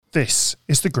This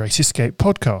is the Great Escape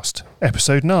Podcast,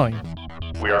 Episode 9.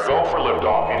 We are go for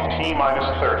liftoff in T-minus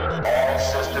 30. All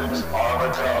systems are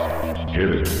a go.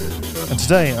 Hit it. And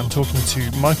today I'm talking to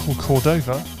Michael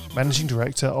Cordova, Managing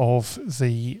Director of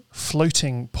the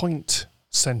Floating Point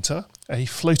Centre, a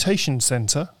flotation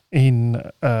centre in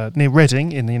near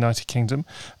Reading in the United Kingdom,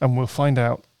 and we'll find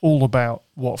out all about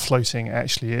what floating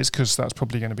actually is, because that's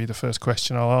probably going to be the first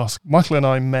question I'll ask. Michael and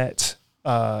I met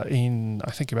in,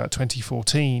 I think, about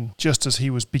 2014, just as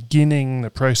he was beginning the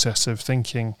process of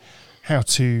thinking how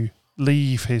to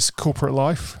leave his corporate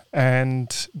life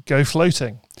and go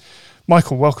floating.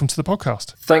 Michael, welcome to the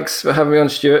podcast. Thanks for having me on,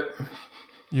 Stuart.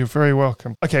 You're very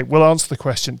welcome. Okay, we'll answer the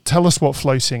question. Tell us what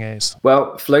floating is.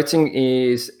 Well, floating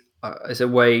is a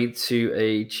way to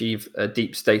achieve a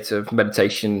deep state of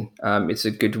meditation. It's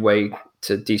a good way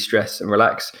to de-stress and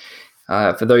relax.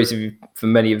 For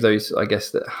many of those, I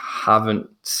guess, that haven't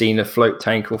seen a float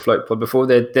tank or float pod before,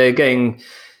 they're getting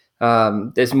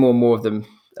there's more and more of them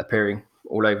appearing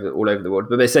all over the world.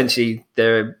 But essentially,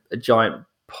 they're a giant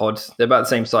pod. They're about the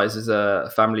same size as a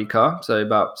family car, so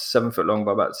about 7 foot long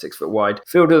by about 6 foot wide,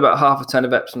 filled with about half a ton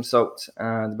of Epsom salt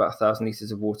and about 1,000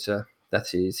 litres of water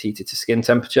that is heated to skin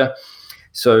temperature.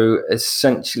 So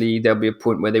essentially, there'll be a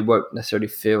point where they won't necessarily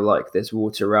feel like there's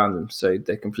water around them, so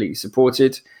they're completely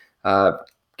supported.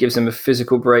 Gives them a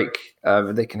physical break.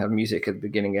 They can have music at the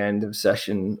beginning and end of a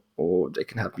session, or they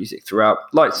can have music throughout.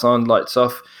 Lights on, lights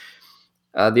off.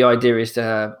 The idea is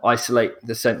to isolate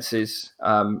the senses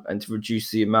and to reduce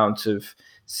the amount of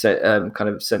kind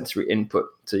of sensory input.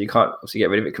 So you can't obviously get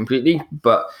rid of it completely,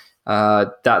 but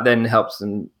that then helps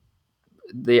them.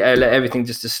 They let everything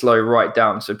just to slow right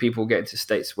down, so people get into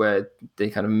states where they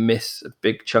kind of miss a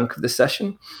big chunk of the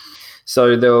session.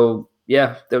 So they'll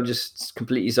just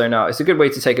completely zone out. It's a good way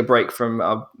to take a break from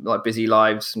our busy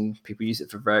lives, and people use it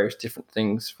for various different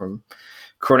things, from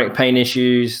chronic pain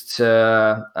issues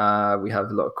to we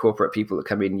have a lot of corporate people that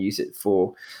come in and use it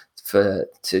to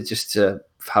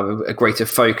have a greater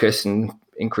focus and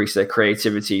increase their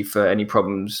creativity for any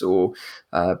problems or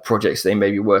projects they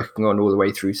may be working on, all the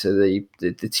way through to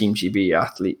the Team GB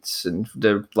athletes and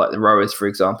the rowers, for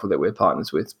example, that we're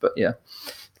partners with. But yeah,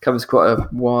 it covers quite a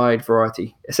wide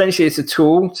variety. Essentially, it's a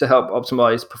tool to help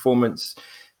optimize performance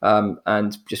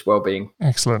and just well-being.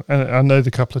 Excellent. And I know the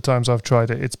couple of times I've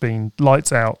tried it, it's been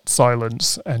lights out,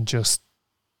 silence, and just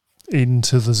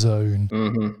into the zone.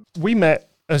 Mm-hmm. We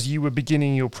met as you were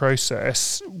beginning your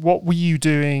process. What were you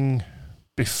doing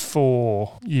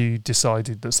before you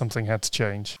decided that something had to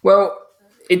change? Well,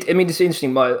 it's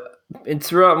interesting.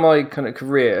 Throughout my kind of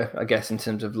career, I guess, in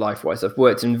terms of life-wise, I've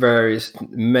worked in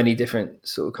many different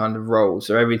sort of kind of roles.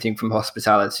 So everything from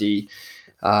hospitality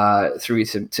through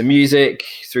to music,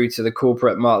 through to the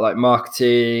corporate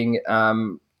marketing,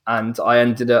 and I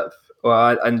ended up,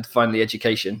 and finally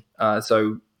education.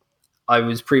 So I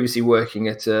was previously working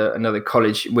at another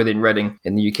college within Reading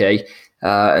in the UK,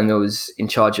 and I was in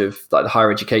charge of the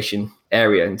higher education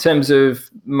area in terms of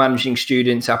managing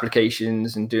students'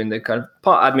 applications and doing the kind of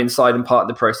part admin side and part of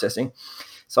the processing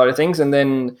side of things. And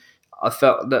then I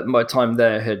felt that my time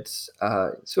there had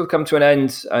sort of come to an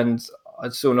end, and I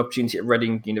saw an opportunity at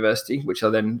Reading University, which I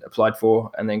then applied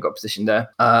for and then got a position there.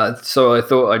 So I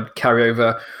thought I'd carry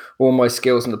over all my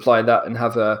skills and apply that and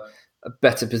have a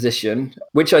better position,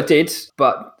 which I did.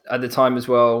 But at the time as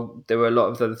well, there were a lot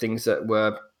of other things that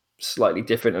were slightly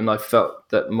different, and I felt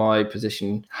that my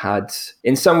position had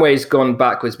in some ways gone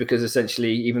backwards, because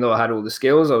essentially, even though I had all the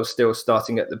skills, I was still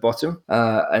starting at the bottom.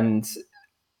 And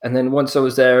then once I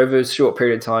was there, over a short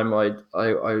period of time,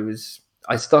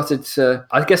 I started to,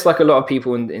 I guess, like a lot of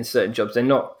people in certain jobs,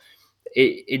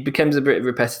 it becomes a bit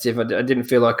repetitive. I didn't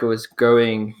feel like I was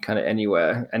going kind of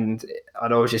anywhere, and I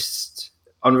was just,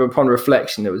 upon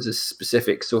reflection, there was a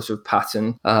specific sort of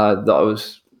pattern that I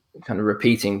was kind of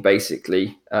repeating,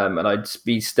 basically, and I'd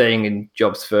be staying in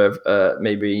jobs for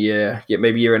maybe a year,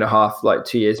 maybe a year and a half,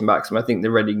 2 years maximum. I think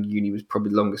the Reading Uni was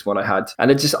probably the longest one I had,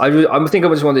 and I think I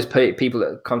was one of those people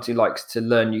that constantly likes to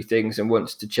learn new things and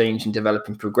wants to change and develop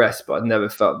and progress, but I never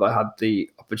felt that I had the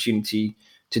opportunity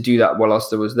to do that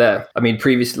whilst I was there. I mean,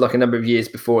 previously, a number of years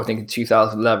before, I think in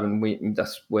 2011,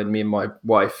 that's when me and my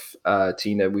wife,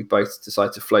 Tina, we both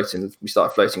decided to float, and we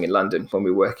started floating in London when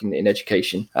we were working in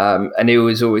education. And it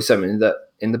was always something that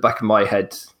in the back of my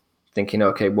head, thinking,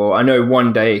 okay, well, I know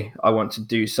one day I want to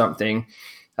do something.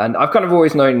 And I've kind of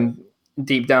always known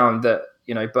deep down that,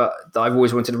 but I've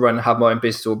always wanted to have my own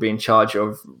business or be in charge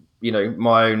of,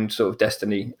 my own sort of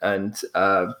destiny and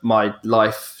my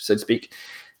life, so to speak.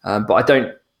 But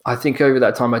I think over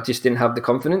that time, I just didn't have the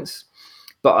confidence.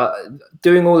 But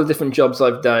doing all the different jobs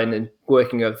I've done and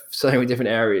working of so many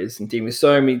different areas and dealing with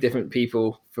so many different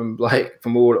people from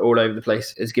all over the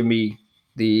place has given me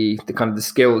the kind of the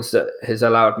skills that has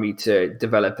allowed me to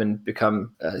develop and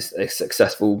become a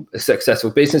successful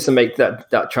business and make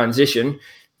that transition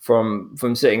from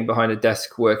sitting behind a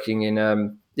desk working in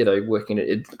working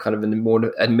in kind of in a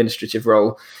more administrative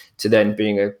role to then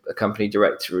being a company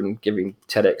director and giving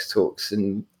TEDx talks.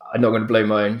 And I'm not going to blow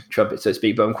my own trumpet, so to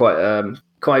speak, but I'm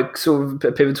quite sort of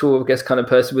a pivotal, I guess, kind of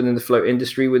person within the float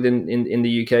industry in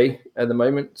the UK at the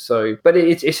moment. So, but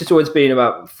it's just always been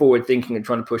about forward thinking and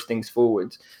trying to push things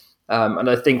forward. And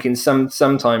I think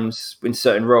sometimes in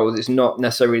certain roles, it's not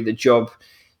necessarily the job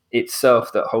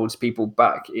itself that holds people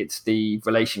back. It's the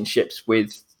relationships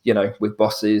with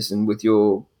bosses and with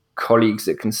your colleagues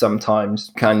that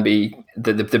can be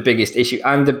the biggest issue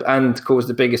and cause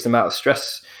the biggest amount of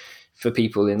stress for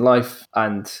people in life.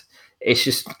 And it's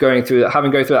just having to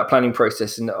go through that planning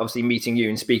process and obviously meeting you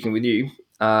and speaking with you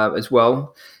as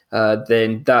well.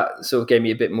 Then that sort of gave me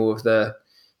a bit more of the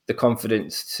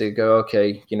confidence to go,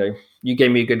 okay, you gave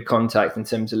me a good contact in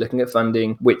terms of looking at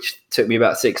funding, which took me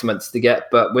about 6 months to get.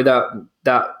 But without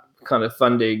that kind of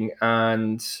funding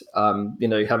and,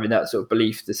 having that sort of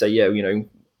belief to say, yeah,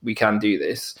 we can do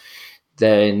this,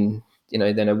 then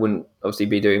I wouldn't obviously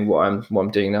be doing what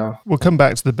I'm doing now. We'll come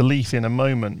back to the belief in a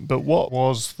moment, but what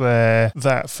was there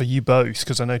that for you both,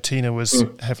 because I know Tina was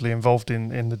heavily involved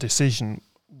in the decision,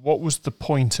 what was the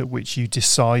point at which you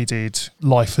decided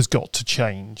life has got to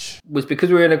change? It was because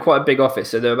we were in quite a big office,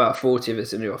 so there were about 40 of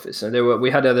us in the office. So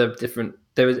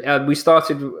we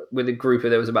started with a group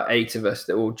of, there was about 8 of us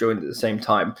that all joined at the same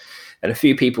time, and a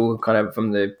few people kind of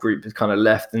from the group had kind of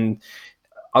left, and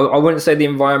I wouldn't say the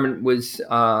environment was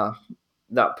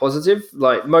that positive.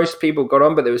 Like, most people got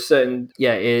on, but there was certain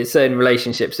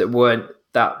relationships that weren't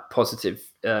that positive.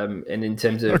 And in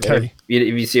terms of, okay,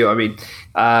 if you see what I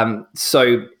mean.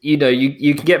 So,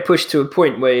 you can get pushed to a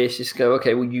point where it's just go,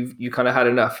 okay, well, you kind of had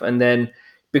enough. And then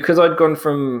because I'd gone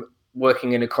from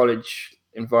working in a college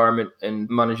environment and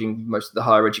managing most of the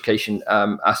higher education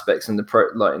aspects and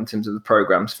in terms of the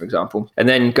programs, for example, and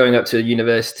then going up to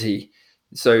university.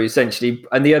 So essentially,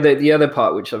 and the other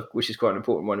part, which is quite an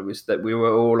important one, was that we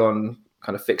were all on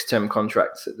kind of fixed term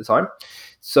contracts at the time.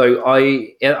 So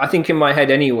I think in my head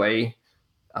anyway,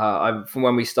 from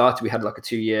when we started, we had like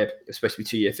supposed to be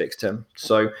 2-year fixed term.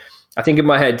 So I think in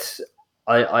my head,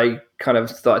 I kind of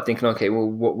started thinking, okay, well,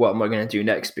 what am I going to do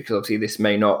next? Because obviously this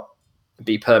may not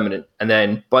be permanent. And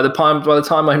then by the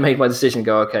time I made my decision,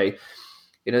 go, okay,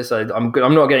 so I'm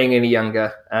not getting any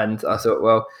younger, and I thought,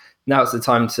 well, now's the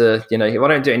time to, if I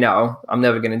don't do it now, I'm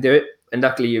never going to do it. And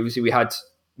luckily, obviously,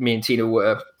 me and Tina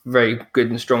were very good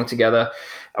and strong together,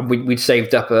 and we'd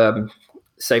saved up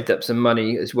some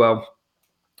money as well.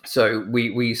 So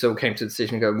we sort of came to the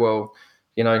decision and go, well,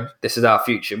 this is our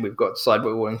future. We've got to decide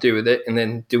what we want to do with it. And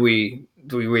then do we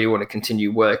really want to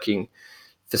continue working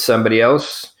for somebody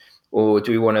else, or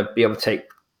do we want to be able to take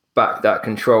back that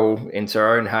control into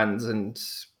our own hands and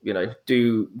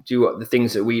do what the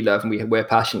things that we love and we're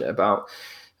passionate about,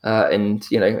 and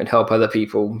help other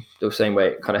people the same way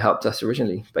it kind of helped us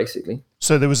originally, basically.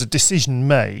 So there was a decision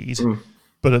made,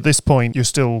 but at this point you're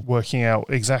still working out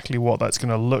exactly what that's going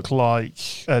to look like,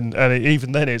 and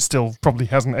even then it still probably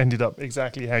hasn't ended up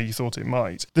exactly how you thought it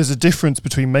might. There's a difference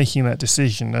between making that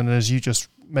decision and, as you just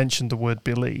mentioned, the word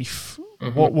belief.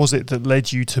 What was it that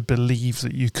led you to believe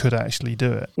that you could actually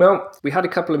do it? Well, we had a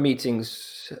couple of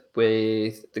meetings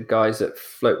with the guys at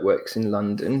Floatworks in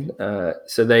London.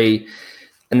 So they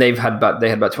had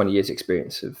about 20 years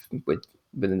experience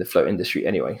within the float industry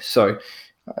anyway. So,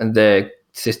 and their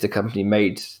sister company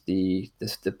made the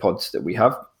pods that we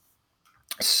have.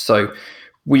 So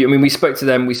we spoke to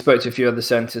them. We spoke to a few other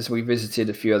centres. We visited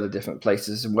a few other different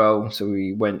places as well. So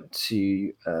we went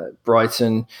to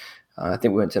Brighton. I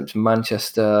think we went to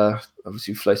Manchester.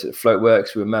 Obviously, we floated at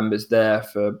Floatworks. We were members there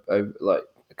for a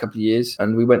couple of years,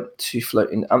 and we went to float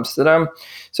in Amsterdam.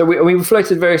 So we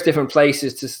floated various different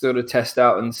places to sort of test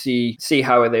out and see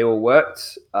how they all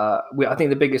worked. I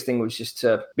think the biggest thing was just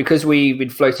because we've been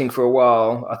floating for a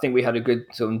while, I think we had a good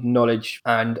sort of knowledge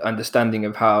and understanding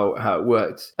of how it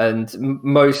worked. And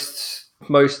most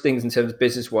things in terms of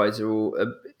business wise are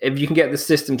all, if you can get the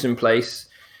systems in place,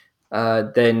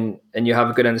 then, and you have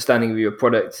a good understanding of your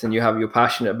products and you're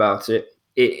passionate about it,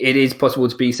 it is possible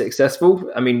to be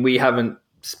successful. I mean, we haven't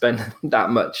spent that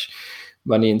much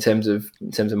money in terms of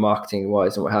marketing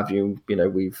wise and what have you.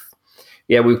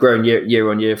 We've grown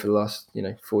year on year for the last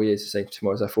 4 years. To say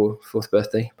tomorrow's our fourth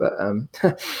birthday, but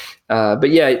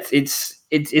yeah, it's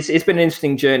been an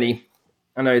interesting journey.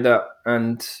 I know that,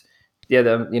 and yeah,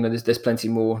 there's plenty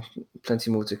more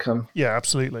to come. Yeah,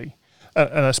 absolutely.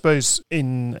 And I suppose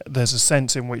there's a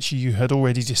sense in which you had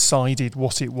already decided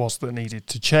what it was that needed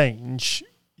to change.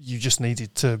 You just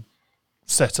needed to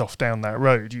set off down that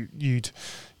road.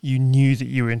 You knew that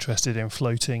you were interested in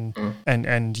floating,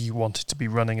 and you wanted to be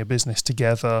running a business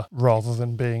together rather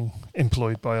than being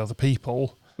employed by other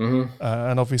people.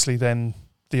 And obviously then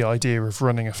the idea of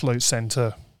running a float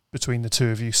centre between the two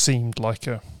of you seemed like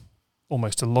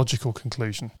almost a logical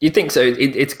conclusion. You'd think so.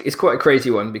 It's quite a crazy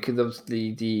one, because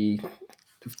obviously the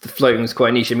floating was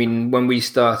quite niche. I mean, when we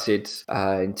started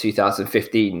in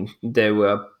 2015, there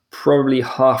were probably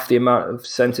half the amount of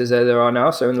centres there are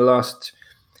now. So in the last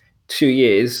 2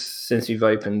 years since we've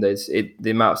opened,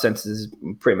 the amount of centres has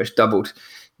pretty much doubled,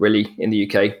 really, in the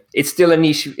UK. It's still a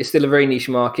niche. It's still a very niche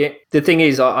market. The thing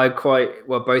is, both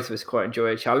of us quite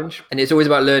enjoy a challenge, and it's always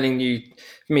about learning new.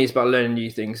 For me, it's about learning new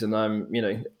things, and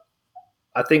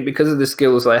I think because of the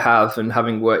skills I have and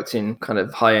having worked in kind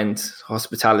of high-end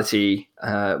hospitality,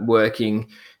 working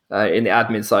in the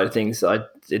admin side of things, I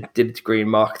did a degree in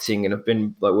marketing, and I've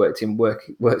been worked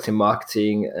in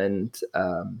marketing, and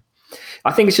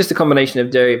I think it's just a combination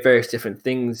of various different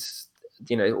things.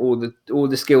 All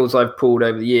the skills I've pulled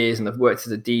over the years, and I've worked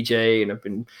as a DJ, and I've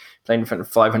been playing in front of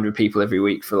 500 people every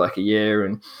week for like a year,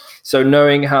 and so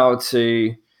knowing how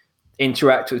to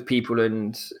interact with people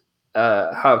and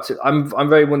I'm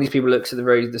very one of these people who looks at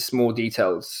the small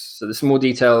details. So the small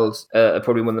details are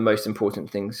probably one of the most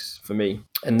important things for me,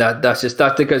 and that goes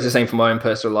the same for my own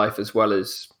personal life as well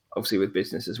as obviously with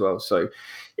business as well. So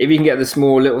if you can get the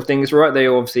small little things right, they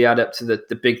obviously add up to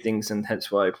the big things, and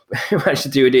hence why I managed to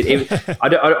do it.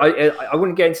 I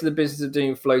wouldn't get into the business of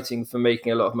doing floating for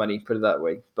making a lot of money, put it that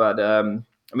way. But I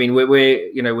mean,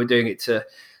 we're doing it to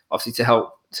obviously to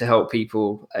help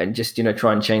people and just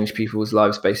try and change people's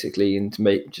lives basically, and to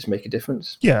make a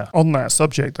difference. Yeah. On that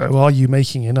subject though, are you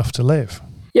making enough to live?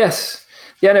 Yes.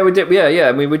 Yeah. No, we did. Yeah.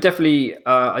 I mean, we're definitely.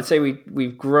 I'd say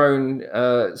we've grown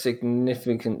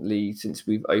significantly since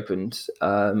we've opened.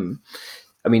 I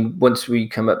mean, once we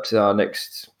come up to our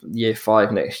next year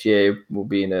 5 next year, we'll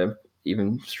be in a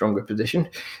even stronger position.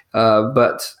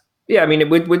 But yeah, I mean,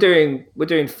 we're doing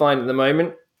fine at the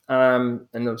moment. And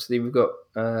obviously we've got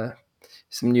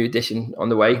some new addition on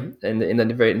the way in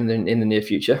the near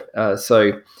future. So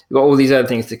we've got all these other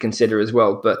things to consider as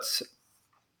well. But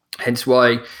hence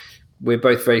why we're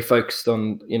both very focused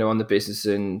on on the business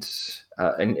and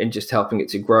just helping it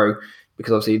to grow,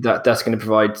 because obviously that's going to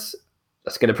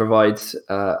provide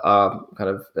our kind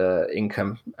of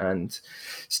income and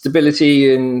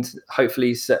stability, and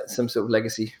hopefully set some sort of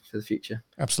legacy for the future.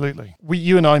 Absolutely.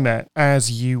 You and I met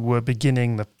as you were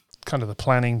beginning the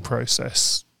planning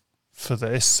process for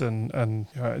this, and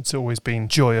it's always been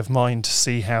joy of mine to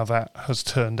see how that has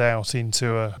turned out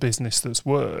into a business that's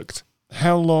worked.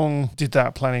 How long did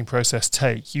that planning process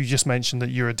take? You just mentioned that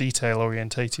you're a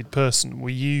detail-orientated person. Were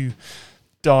you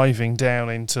diving down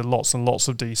into lots and lots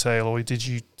of detail, or did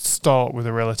you start with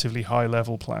a relatively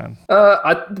high-level plan?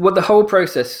 The whole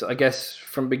process, I guess,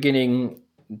 from beginning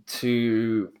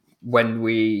to when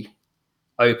we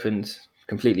opened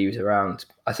completely was around,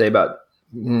 I'd say, about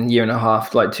a year and a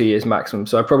half, like 2 years maximum.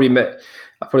 So I probably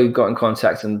got in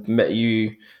contact and met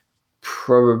you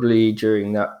probably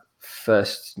during that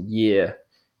first year,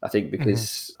 I think,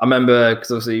 because I remember, because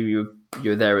obviously you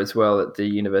were there as well at the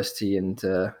university, and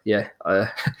I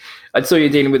saw you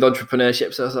dealing with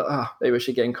entrepreneurship, so I was like, maybe I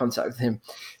should get in contact with him.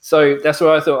 So that's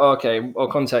why I thought, okay, I'll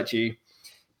contact you,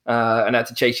 and I had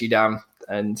to chase you down.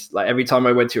 And like every time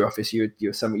I went to your office, you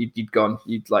were somewhere, you'd gone,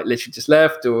 you'd like literally just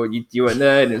left, or you weren't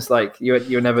there, and it's like you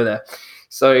were never there.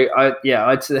 So I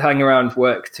had to hang around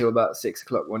work till about 6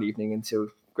 o'clock one evening until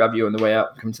grab you on the way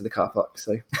out and come to the car park.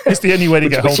 So it's the only way to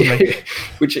get hold of me.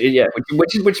 Which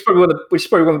is probably one of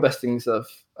the best things I've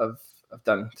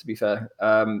done, to be fair.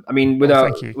 I mean,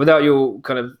 without your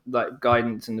kind of like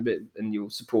guidance and your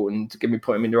support and to give me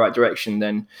point me in the right direction,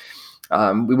 then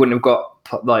we wouldn't have got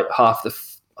like half the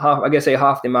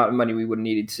amount of money we would have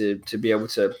needed to be able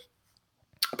to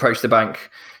approach the bank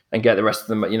and get the rest of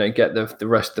them, get the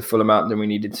rest, the full amount that we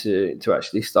needed to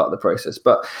actually start the process.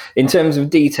 But in terms of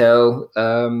detail,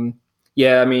 I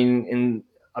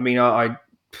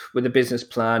with the business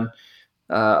plan,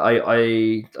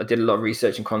 I did a lot of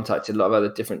research and contacted a lot of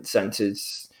other different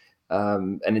centres.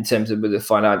 And in terms of with the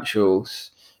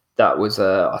financials, that was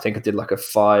I think I did like a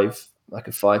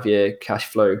 5-year cash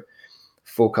flow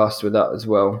forecast with that as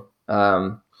well.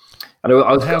 How's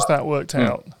that worked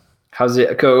out? How does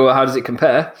it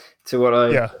compare to what I?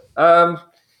 Yeah.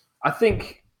 I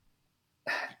think.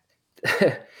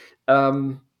 I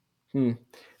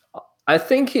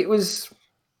think it was.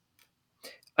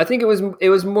 I think it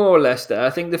was more or less there. I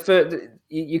think the first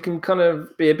you can kind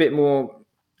of be a bit more.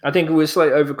 I think we were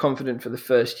slightly overconfident for the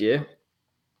first year,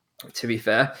 to be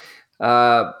fair,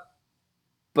 but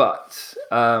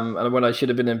and when I should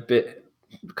have been a bit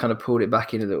kind of pulled it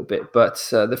back in a little bit. But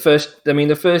the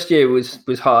first year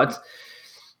was hard,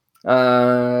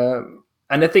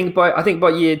 and I think by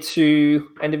year two,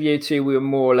 end of year two, we were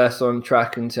more or less on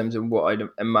track in terms of what I'd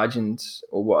imagined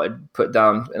or what I'd put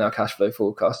down in our cash flow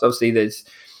forecast. Obviously, there's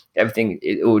everything,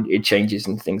 it changes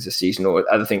and things are seasonal,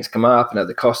 other things come up and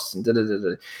other costs and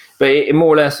but it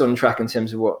more or less on track in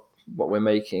terms of what we're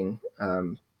making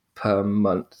per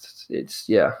month. It's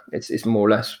more or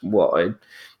less what I'd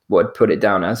put it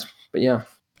down as. But yeah,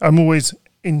 I'm always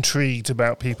intrigued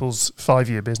about people's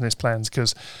 5-year business plans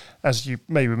because, as you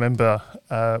may remember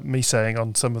me saying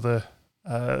on some of the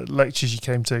lectures you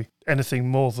came to, anything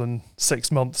more than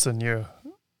 6 months and you're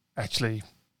actually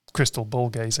crystal ball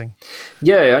gazing.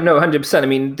 Yeah, I know, 100%. I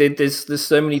mean, there's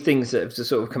so many things that have just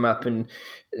sort of come up and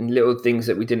little things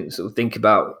that we didn't sort of think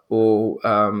about, or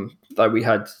like we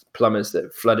had plumbers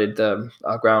that flooded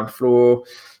our ground floor,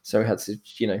 so we had to,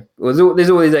 there's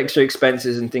all these extra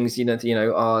expenses and things,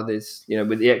 there's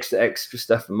with the extra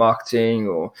stuff for marketing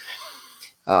or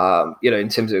in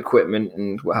terms of equipment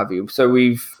and what have you. So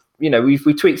we've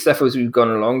tweaked stuff as we've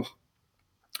gone along,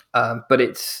 but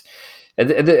it's at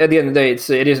the end of the day,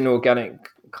 it is an organic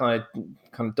kind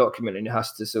of document, and it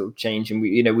has to sort of change. And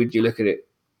we do look at it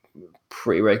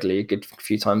pretty regularly, a good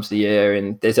few times a year.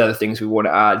 And there's other things we want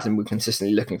to add, and we're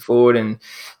consistently looking forward and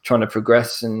trying to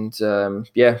progress and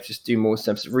just do more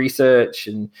steps of research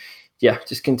and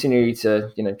just continue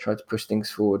to try to push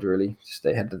things forward, really, to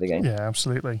stay ahead of the game. Yeah,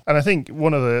 absolutely. And I think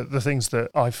one of the things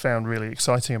that I've found really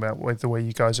exciting about the way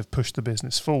you guys have pushed the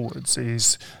business forwards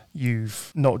is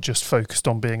you've not just focused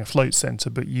on being a float centre,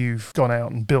 but you've gone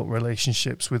out and built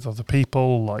relationships with other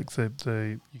people like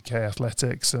the UK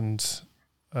Athletics and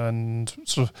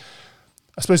sort of,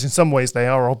 I suppose in some ways they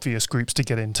are obvious groups to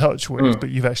get in touch with,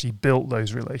 but you've actually built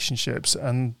those relationships,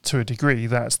 and to a degree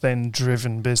that's then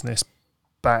driven business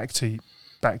back to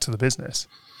the business.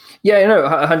 Yeah,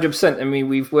 100%. I mean,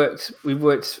 we've worked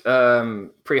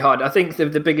pretty hard. I think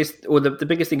the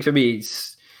biggest thing for me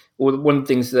is, or one of the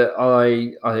things that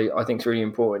I think is really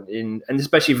important and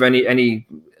especially for any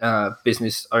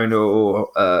business owner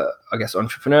or I guess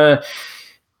entrepreneur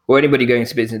or anybody going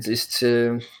into business, is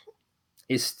to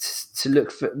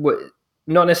look for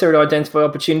not necessarily identify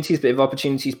opportunities, but if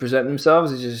opportunities present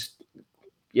themselves, is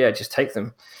just take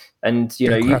them. And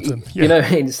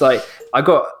it's like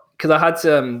because I had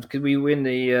because we were in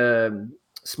the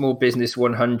small business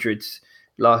 100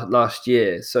 last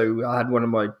year, so I had one of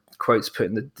my quotes put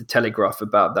in the Telegraph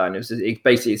about that, and it's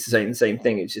basically the same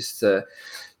thing. It's just if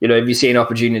you see an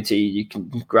opportunity, you can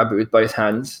grab it with both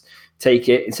hands, take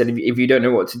it. Instead of, if you don't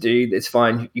know what to do, it's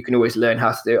fine. You can always learn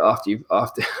how to do it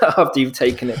after you've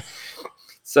taken it.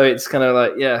 So it's kind of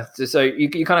like so you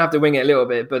kind of have to wing it a little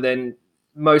bit, but then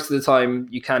most of the time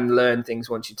you can learn things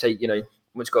once you take, once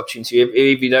you've got opportunity.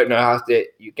 If you don't know how to do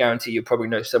it, you guarantee you probably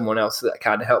know someone else that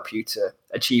can help you to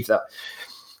achieve that.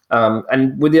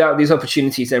 And without these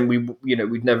opportunities, then we'd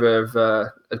never have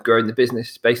grown the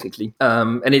business, basically.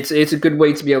 And it's a good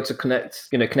way to be able to connect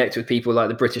with people like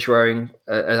the British rowing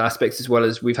aspects, as well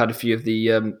as we've had a few of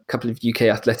the couple of UK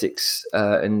athletics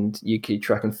and UK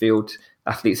track and field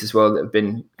athletes as well that have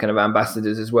been kind of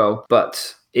ambassadors as well.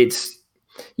 But I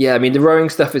mean, the rowing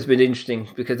stuff has been interesting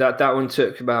because that one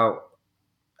took about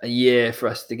a year for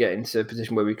us to get into a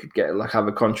position where we could have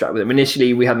a contract with them.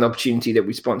 Initially, we had an opportunity that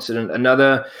we sponsored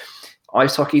another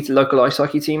local ice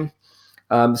hockey team.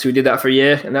 So we did that for a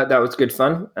year, and that was good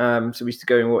fun. So we used to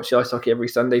go and watch ice hockey every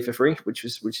Sunday for free, which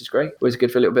is great. It was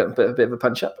good for a little bit of a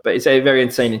punch up, but it's very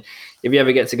entertaining. If you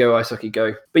ever get to go ice hockey,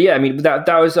 go. But yeah, I mean, that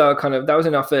was that was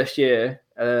in our first year.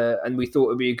 And we thought it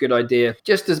would be a good idea,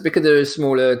 just as because they're a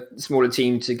smaller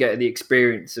team, to get the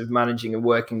experience of managing and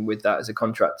working with that as a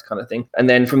contract kind of thing. And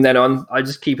then from then on, I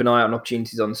just keep an eye on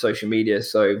opportunities on social media.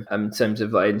 So in terms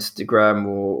of like Instagram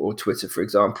or Twitter, for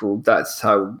example, that's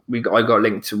how I got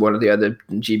linked to one of the other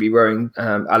GB rowing,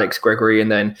 Alex Gregory.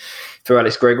 And then through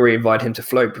Alex Gregory, invited him to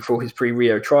float before his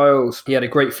pre-Rio trials. He had a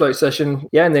great float session.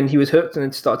 Yeah, and then he was hooked and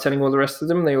then started telling all the rest of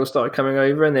them. They all started coming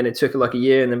over, and then it took like a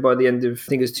year. And then by the end of, I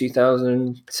think it was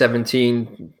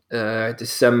 2017,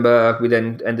 December, we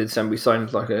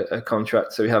signed like a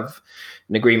contract. So we have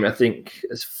an agreement, I think,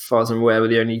 as far as I'm aware, we're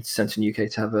the only centre in the UK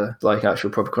to have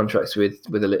actual proper contracts with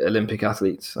Olympic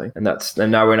athletes. So,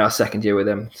 and now we're in our second year with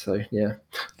them. So yeah,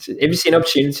 if you see an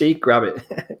opportunity, grab it.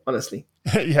 Honestly.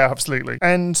 Yeah, absolutely.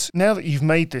 And now that you've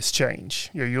made this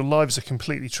change, your lives are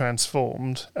completely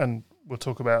transformed, and We'll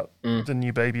talk about the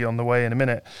new baby on the way in a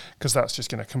minute, because that's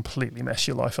just going to completely mess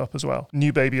your life up as well.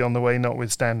 New baby on the way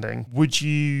notwithstanding,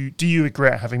 do you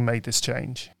regret having made this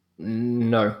change?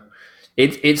 No,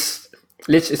 it's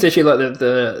literally like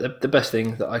the best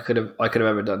thing that I could have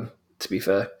ever done. To be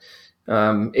fair,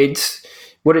 it's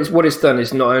what it's done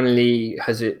is not only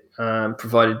has it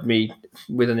provided me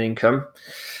with an income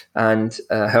and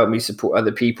helped me support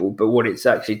other people, but what it's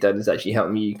actually done is actually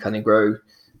helped me kind of grow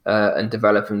and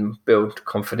develop and build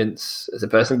confidence as a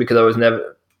person, because I was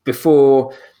never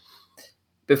before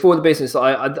the business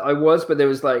I was, but there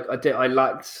was like I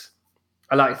lacked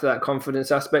that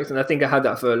confidence aspect, and I think I had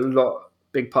that for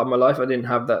big part of my life. I didn't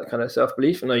have that kind of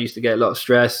self-belief, and I used to get a lot of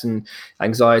stress and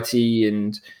anxiety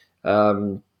and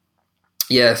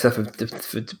stuff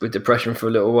with depression for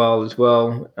a little while as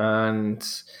well. And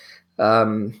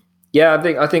I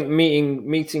think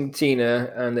meeting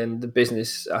Tina and then the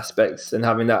business aspects and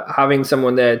having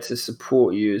someone there to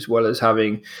support you, as well as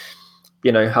giving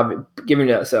you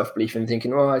that self-belief and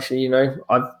thinking, oh, actually,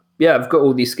 I've got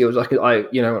all these skills. And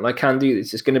I can do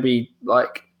this. It's going to be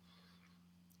like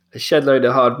a shed load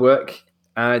of hard work,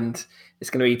 and it's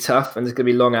going to be tough, and there's going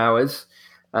to be long hours,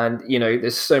 and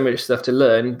there's so much stuff to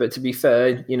learn. But to be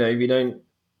fair, if you don't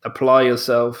apply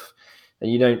yourself and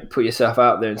you don't put yourself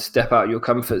out there and step out of your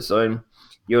comfort zone,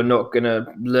 you're not going to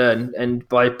learn. And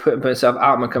by putting myself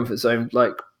out of my comfort zone,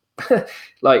 like with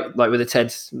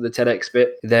the TEDx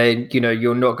bit, then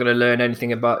you're not going to learn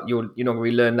anything about you're not going to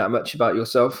really learn that much about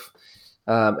yourself.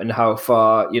 And how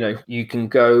far you can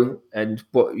go, and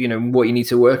what you need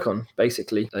to work on,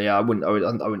 basically. So I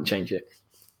wouldn't change it.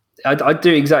 I'd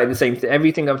do exactly the same thing.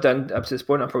 Everything I've done up to this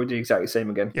point, I'll probably do exactly the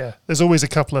same again. Yeah, there's always a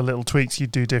couple of little tweaks you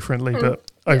do differently, but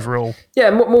overall,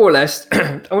 more or less.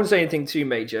 I wouldn't say anything too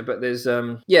major, but there's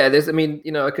I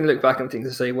can look back on things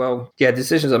and say, well,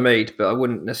 decisions are made, but I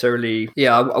wouldn't necessarily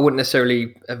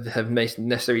have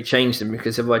necessarily changed them,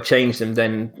 because if I change them,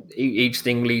 then each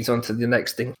thing leads on to the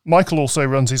next thing. Michael also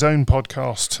runs his own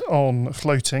podcast on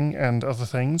floating and other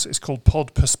things. It's called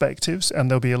Pod Perspectives,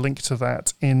 and there'll be a link to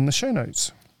that in the show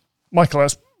notes. Michael,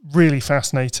 that's really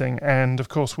fascinating, and of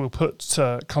course we'll put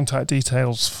contact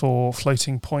details for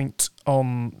Floating Point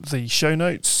on the show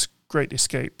notes,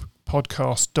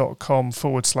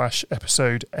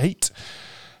 greatescapepodcast.com/episode 8.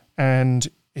 And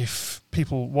if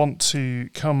people want to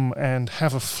come and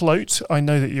have a float, I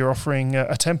know that you're offering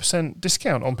a 10%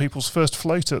 discount on people's first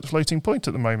float at Floating Point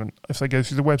at the moment, if they go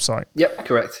through the website. Yep,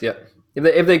 correct, yep.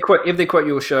 If they quote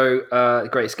your show,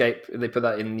 Great Escape, if they put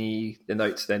that in the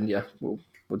notes, then we'll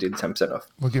do the 10% off.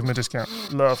 We'll give them a discount.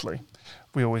 Lovely.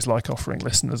 We always like offering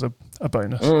listeners a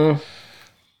bonus.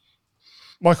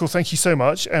 Michael, thank you so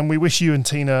much. And we wish you and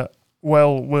Tina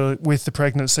well with the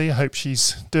pregnancy. I hope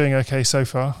she's doing okay so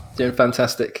far. Doing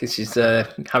fantastic. She's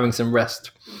having some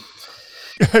rest.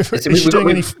 Is she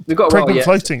doing any pregnant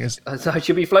floating? So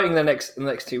she'll be floating in the next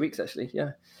 2 weeks, actually.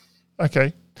 Yeah.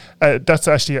 Okay. That's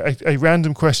actually a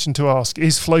random question to ask.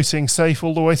 Is floating safe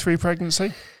all the way through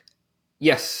pregnancy?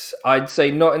 Yes, I'd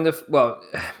say not in the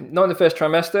first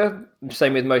trimester.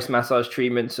 Same with most massage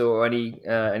treatments or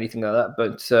anything like that.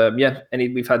 But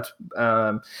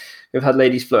we've had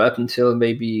ladies float up until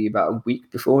maybe about a week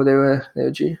before they were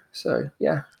due. So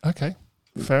yeah. Okay,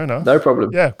 fair enough. No problem.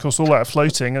 Yeah, of course, all that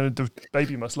floating, and the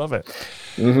baby must love it.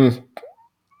 Mm-hmm.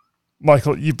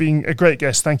 Michael, you've been a great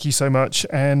guest. Thank you so much,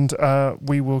 and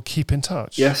we will keep in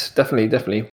touch. Yes,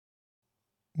 definitely.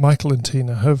 Michael and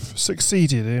Tina have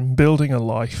succeeded in building a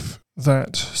life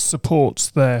that supports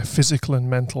their physical and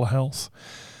mental health,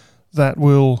 that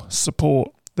will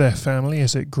support their family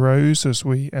as it grows, as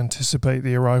we anticipate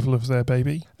the arrival of their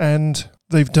baby. And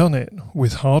they've done it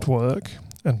with hard work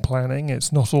and planning.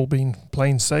 It's not all been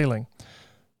plain sailing,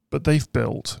 but they've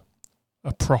built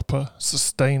a proper,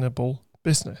 sustainable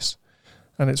business.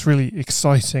 And it's really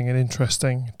exciting and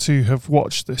interesting to have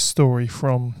watched this story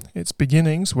from its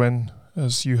beginnings when,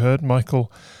 as you heard,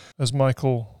 Michael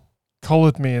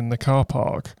collared me in the car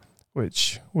park,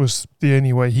 which was the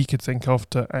only way he could think of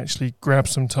to actually grab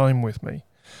some time with me.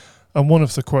 And one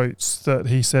of the quotes that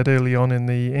he said early on in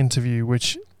the interview,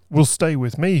 which will stay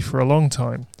with me for a long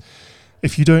time: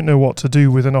 if you don't know what to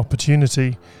do with an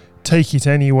opportunity, take it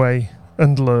anyway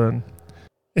and learn.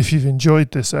 If you've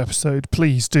enjoyed this episode,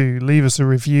 please do leave us a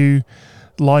review,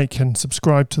 like and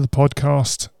subscribe to the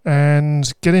podcast, and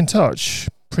get in touch.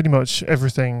 Pretty much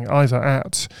everything, either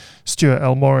at Stuart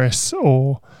L. Morris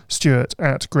or Stuart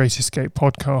at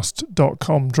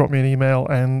greatescapepodcast.com. Drop me an email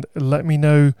and let me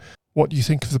know what you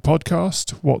think of the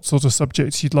podcast, what sort of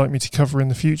subjects you'd like me to cover in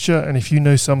the future, and if you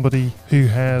know somebody who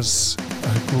has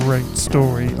a great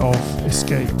story of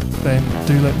escape, then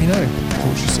do let me know.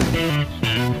 Talk to you soon.